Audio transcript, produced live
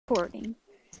recording.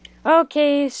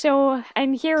 Okay, so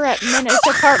I'm here at Mina's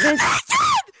apartment.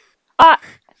 Bro,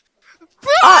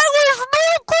 I was no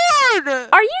good!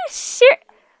 Are you serious?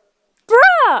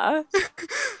 Bruh!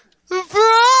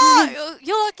 Bro!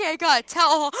 You're lucky I got a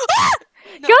towel.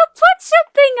 No. Go put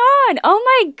something on! Oh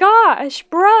my gosh,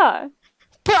 bruh!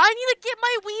 But I need to get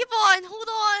my weave on. Hold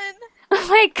on. Oh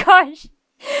my gosh.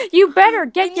 You better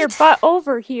get your butt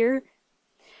over here.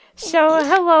 So,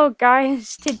 hello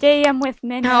guys. Today I'm with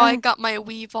Mina. Now I got my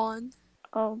weave on.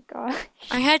 Oh gosh.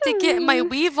 I had to get my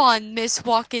weave on, Miss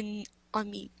Walking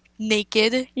on me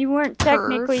naked. You weren't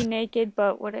technically naked,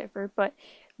 but whatever. But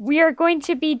we are going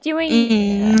to be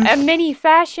doing a mini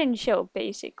fashion show,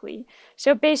 basically.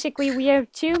 So basically, we have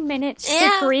 2 minutes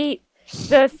to create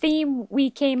the theme we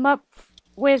came up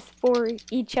with for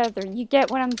each other. You get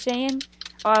what I'm saying?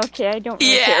 Oh, okay, I don't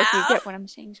really care if you get what I'm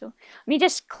saying. So let me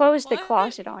just close the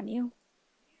closet on you.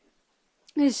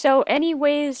 So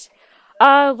anyways,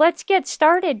 let's get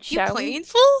started, shall we? You playing,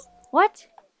 fool? What?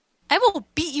 I will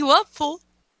beat you up, fool.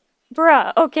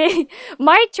 Bruh, okay.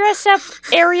 My dress-up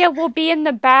area will be in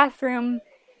the bathroom.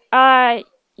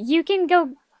 You can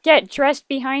go get dressed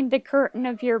behind the curtain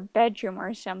of your bedroom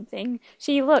or something.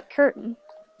 See, look, curtain.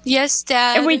 Yes,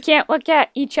 Dad. And we can't look at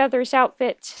each other's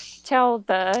outfits till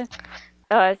the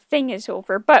thing is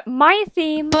over. But my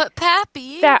theme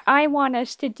Pappy, that I want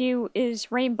us to do is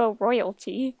rainbow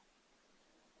royalty.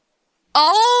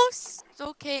 Oh,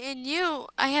 okay, and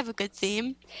I have a good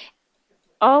theme.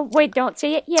 Oh, wait, don't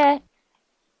say it yet.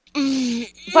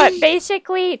 But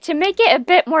basically, to make it a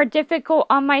bit more difficult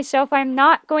on myself, I'm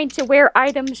not going to wear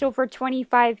items over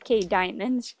 25k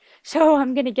diamonds. So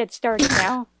I'm gonna get started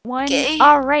now.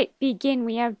 Alright, begin.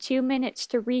 We have 2 minutes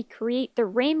to recreate the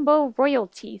rainbow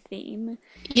royalty theme.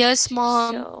 Yes,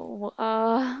 Mom. So,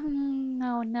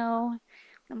 no.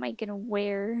 What am I gonna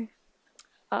wear?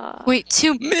 Wait,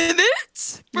 2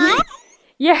 minutes? Bro?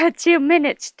 Yeah, 2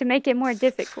 minutes to make it more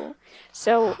difficult.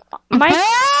 So,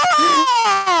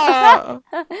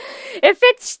 if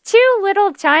it's too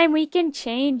little time, we can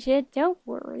change it. Don't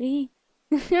worry.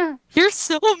 You're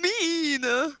so mean.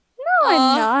 No,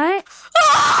 I'm not.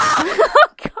 Oh,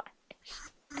 gosh.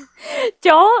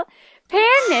 Don't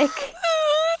panic.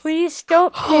 Please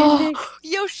don't panic.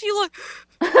 Yoshi, look.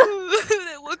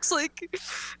 It looks like...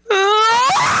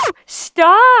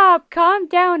 Stop! Calm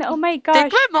down. Oh my gosh. I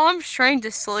think my mom's trying to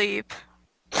sleep.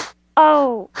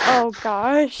 Oh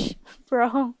gosh.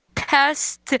 Bro.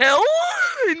 Pastel?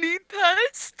 I need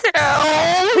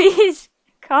pastel. Please,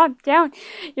 calm down.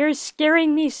 You're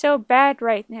scaring me so bad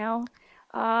right now.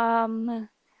 Oh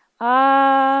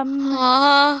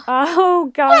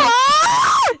god.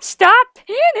 Stop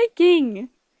panicking!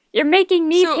 You're making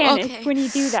me panic when you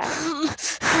do that.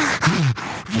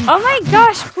 Oh my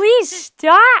gosh, please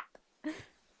stop!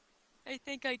 I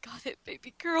think I got it,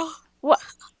 baby girl. What?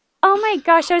 Oh my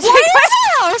gosh, I was like, is the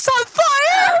house on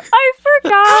fire? I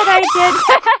forgot I did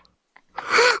that.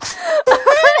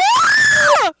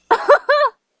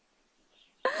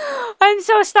 I'm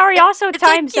so sorry. Also,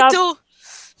 time's up. What?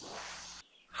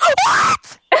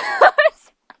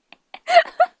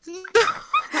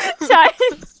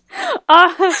 Time's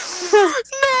No!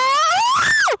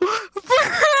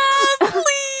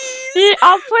 Please!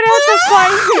 I'll put out the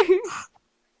fire.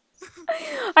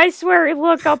 I swear,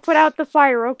 look, I'll put out the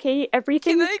fire, okay?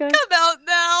 Everything's good. Can I come out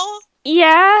now?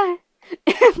 Yeah.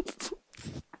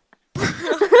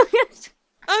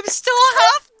 I'm still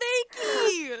half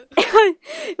naked.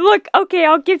 Look, okay,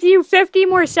 I'll give you 50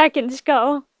 more seconds.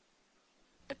 Go.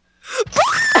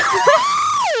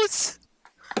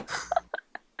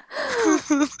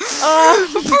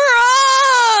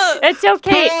 It's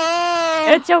okay.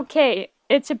 It's okay.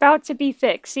 It's about to be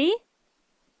fixed. See?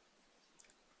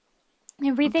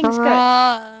 Everything's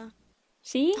good.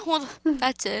 See? Hold on.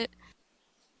 That's it.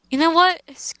 You know what?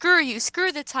 Screw you.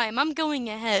 Screw the time. I'm going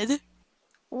ahead.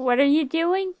 What are you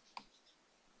doing?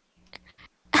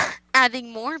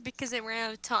 Adding more because it ran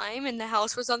out of time and the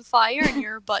house was on fire and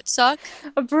your butt sucked.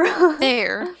 Bro.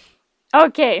 There.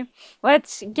 Okay.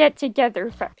 Let's get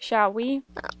together, shall we?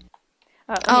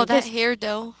 That hair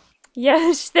dough.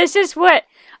 Yes, this is what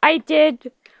I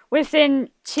did within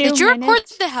 2 minutes. Did you record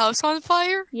the house on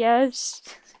fire? Yes.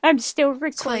 I'm still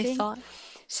recording. That's what I thought.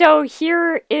 So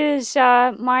here is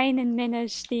mine and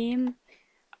Mina's theme.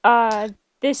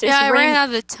 This is I ran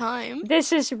out of time.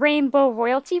 This is rainbow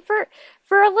royalty for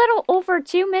a little over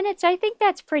 2 minutes. I think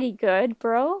that's pretty good,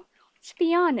 bro. Let's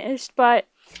be honest, but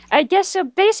I guess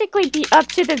it'll basically be up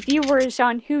to the viewers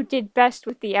on who did best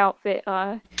with the outfit.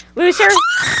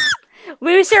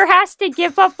 Loser has to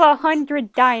give up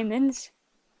 100 diamonds.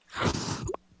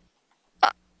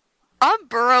 I'm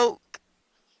broke.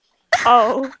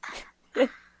 Oh.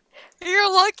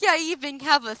 You're lucky I even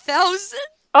have 1,000.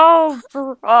 Oh,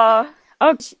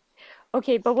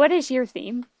 okay, but what is your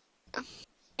theme?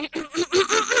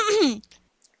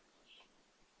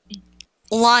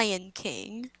 Lion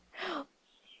King.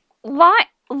 Lion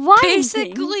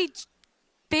King?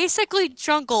 Basically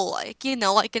jungle-like,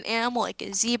 like an animal like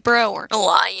a zebra or a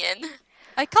lion.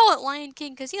 I call it Lion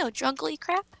King because, jungly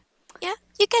crap. Yeah,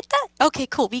 you get that? Okay,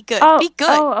 cool. Be good. Oh, Be good.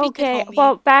 oh, Be good, okay. homie.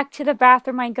 Well, back to the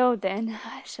bathroom I go then.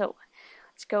 So,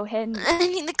 let's go ahead and... I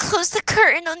need to close the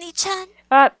curtain, Oni-chan.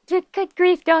 Good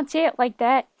grief, don't say it like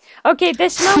that. Okay,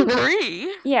 this moment...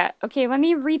 Three? Yeah, okay, let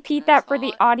me repeat That's that for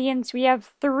the odd. audience. We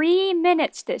have 3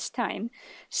 minutes this time.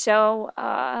 So,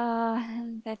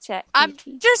 that's at I'm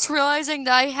 18. just realizing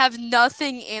that I have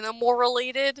nothing animal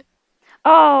related.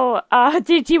 Oh,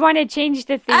 did you want to change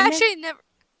the theme? Actually, never.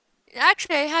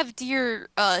 Actually, I have deer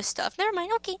stuff. Never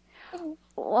mind. Okay.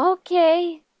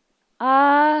 Okay.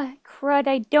 Crud,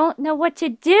 I don't know what to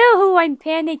do. I'm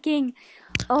panicking.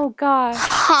 Oh gosh.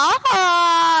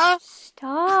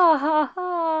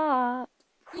 Stop.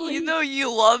 You know you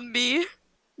love me.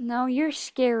 No, you're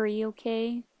scary,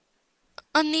 okay?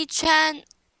 Oni-chan,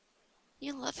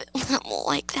 you love it when I'm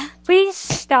like that. Please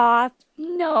stop.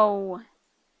 No.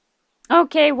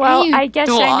 Okay, well, I guess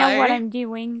I know what I'm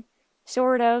doing.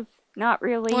 Sort of. Not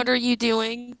really. What are you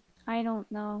doing? I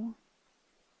don't know.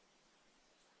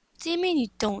 What do you mean you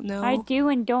don't know? I do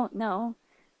and don't know.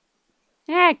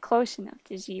 Close enough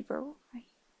to zebra.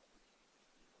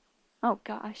 Oh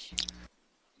gosh.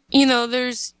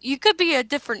 You could be a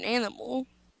different animal.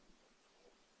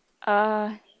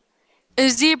 A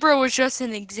zebra was just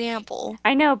an example.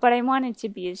 I know, but I wanted to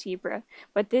be a zebra.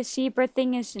 But this zebra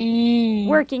thing isn't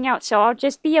working out, so I'll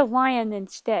just be a lion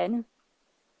instead.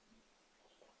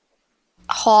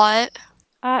 Hot.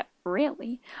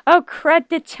 Really? Oh, crud,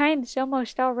 the time's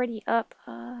almost already up.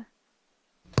 No!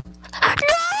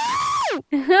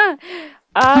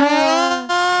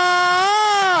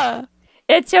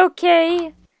 It's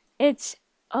okay. It's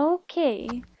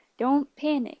okay. Don't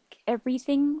panic.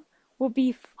 Everything will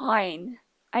be fine.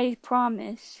 I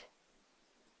promise.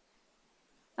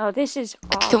 Oh, this is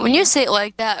awful. When you say it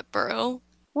like that, bro.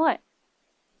 What?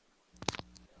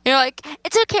 You're like,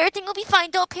 it's okay, everything will be fine,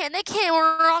 don't panic. Hey,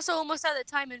 we're also almost out of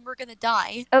time and we're gonna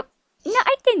die. Oh, no,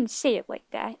 I didn't say it like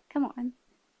that. Come on.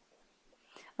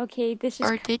 Okay, this is...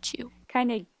 Or did you?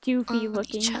 Kind of doofy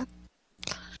looking.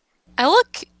 I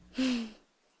look...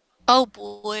 Oh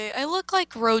boy, I look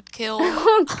like roadkill.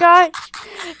 Oh gosh,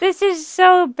 this is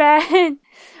so bad.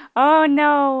 Oh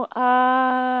no,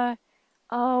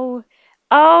 oh,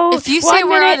 if you say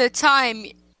we're out of time...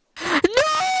 No!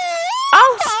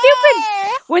 Oh, stupid!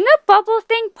 When the bubble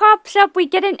thing pops up, we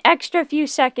get an extra few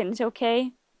seconds,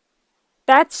 okay?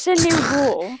 That's a new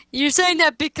rule. You're saying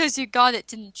that because you got it,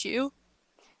 didn't you?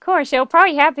 Of course, it'll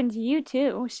probably happen to you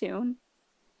too, soon.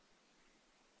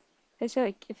 It's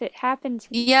like, if it happens...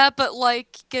 Yeah, but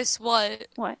guess what?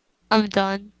 What? I'm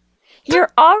done.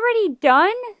 You're already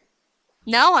done?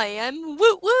 Now I am.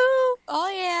 Woo woo! Oh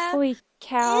yeah. Holy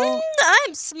cow.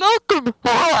 I'm smoking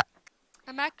hot.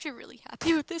 I'm actually really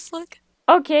happy with this look.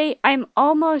 Okay, I'm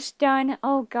almost done.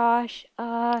 Oh gosh.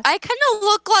 I kind of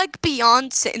look like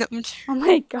Beyonce. Oh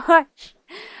my gosh.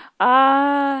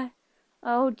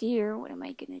 Oh dear, what am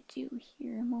I gonna do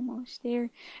here? I'm almost there.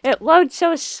 It loads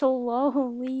so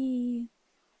slowly.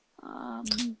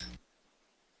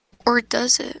 Or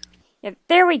does it? Yeah,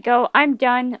 there we go. I'm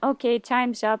done. Okay,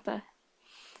 time's up.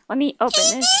 Let me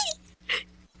open this.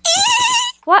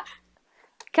 What?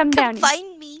 Come down.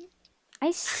 Find me. I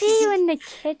see you in the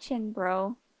kitchen,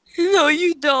 bro. No,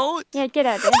 you don't. Yeah, get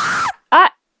out of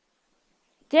there.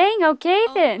 Dang, okay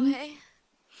then. Okay.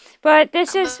 But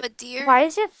this is... Why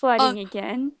is it flooding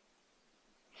again?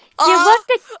 You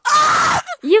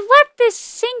left the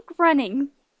sink running.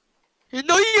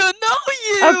 No, you.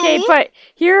 Okay, but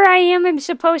here I am. I'm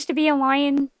supposed to be a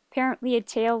lion. Apparently a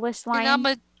tailless lion.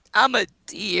 And I'm a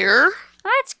deer.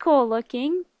 That's cool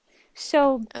looking.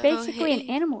 So basically an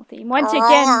animal theme. Once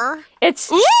again, it's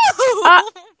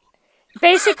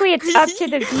basically it's up to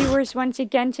the viewers once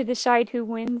again to decide who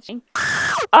wins.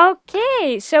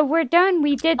 Okay, so we're done.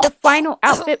 We did the final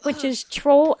outfit, which is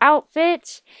troll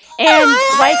outfits, and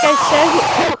like I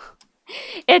said,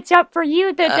 it's up for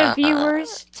you, the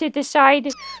viewers, to decide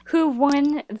who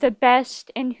won the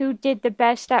best and who did the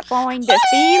best at following the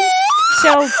theme.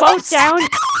 So vote down.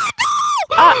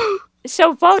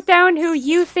 So vote down who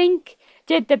you think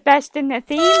did the best in the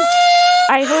theme.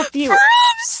 I hope you... I'm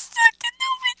stuck in the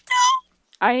window.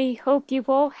 I hope you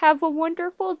all have a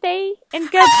wonderful day, and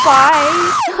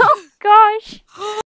goodbye. Oh gosh.